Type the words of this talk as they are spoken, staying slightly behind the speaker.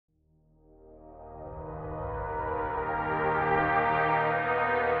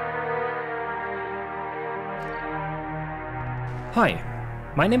Hi,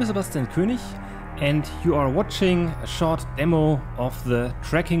 my name is Sebastian König and you are watching a short demo of the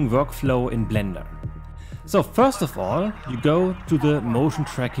tracking workflow in Blender. So first of all, you go to the motion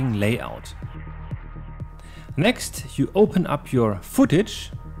tracking layout. Next, you open up your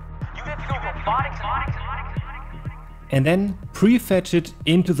footage and then prefetch it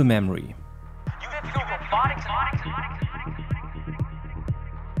into the memory.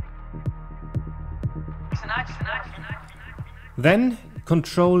 Then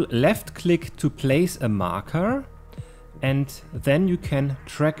control left click to place a marker and then you can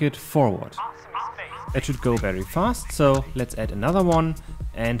track it forward. That should go very fast, so let's add another one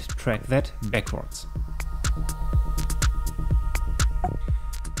and track that backwards.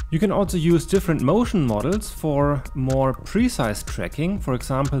 You can also use different motion models for more precise tracking, for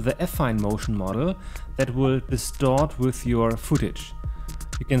example the affine motion model that will distort with your footage.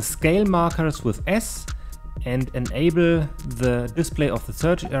 You can scale markers with S and enable the display of the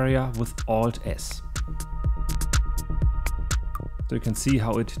search area with Alt S. So you can see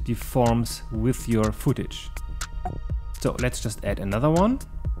how it deforms with your footage. So let's just add another one.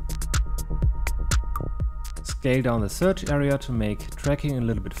 Scale down the search area to make tracking a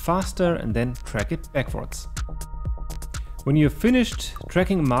little bit faster and then track it backwards. When you've finished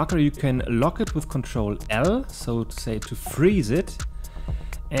tracking a marker, you can lock it with Ctrl L, so to say to freeze it.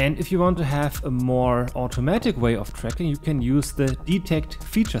 And if you want to have a more automatic way of tracking, you can use the Detect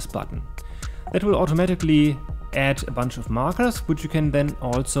Features button. That will automatically add a bunch of markers, which you can then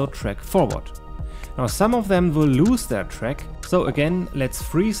also track forward. Now some of them will lose their track, so again let's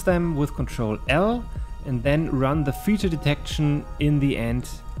freeze them with Ctrl L and then run the feature detection in the end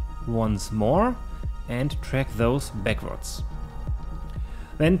once more and track those backwards.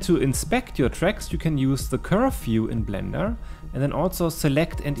 Then to inspect your tracks you can use the curve view in Blender and then also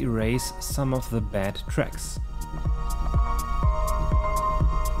select and erase some of the bad tracks.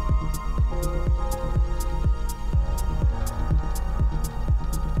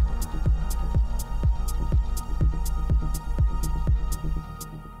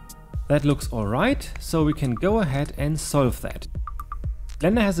 That looks alright, so we can go ahead and solve that.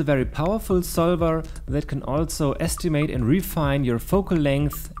 Blender has a very powerful solver that can also estimate and refine your focal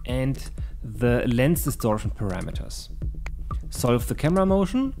length and the lens distortion parameters. Solve the camera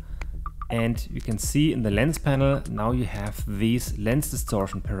motion and you can see in the lens panel now you have these lens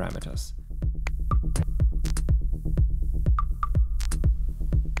distortion parameters.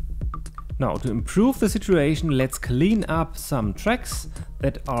 Now to improve the situation, let's clean up some tracks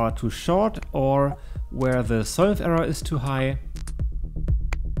that are too short or where the solve error is too high.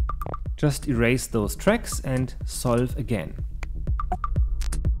 Just erase those tracks and solve again.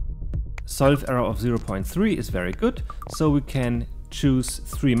 Solve error of 0.3 is very good, so we can choose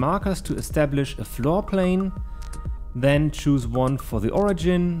 3 markers to establish a floor plane, then choose one for the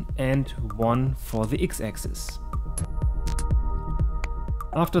origin and one for the x-axis.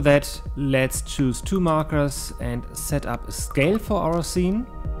 After that, let's choose 2 markers and set up a scale for our scene.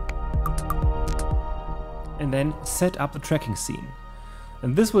 And then set up the tracking scene.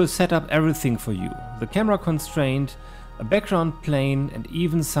 And this will set up everything for you. The camera constraint, a background plane and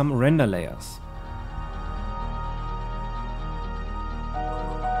even some render layers.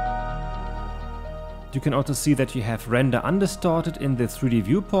 You can also see that you have render undistorted in the 3D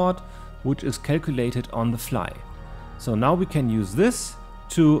viewport, which is calculated on the fly. So now we can use this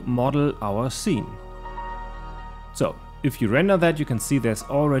to model our scene. So if you render that, you can see there's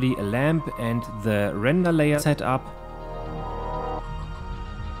already a lamp and the render layer set up.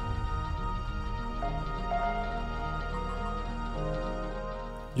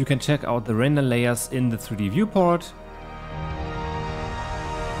 You can check out the render layers in the 3D viewport.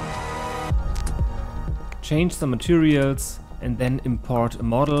 Change the materials and then import a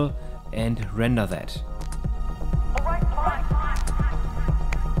model and render that.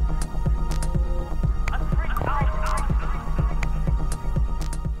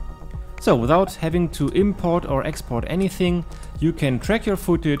 So without having to import or export anything, you can track your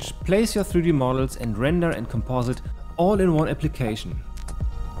footage, place your 3D models and render and composite all in one application.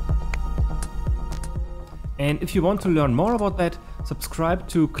 And if you want to learn more about that, subscribe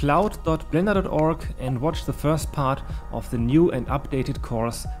to cloud.blender.org and watch the first part of the new and updated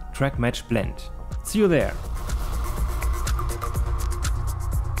course Track Match Blend. See you there!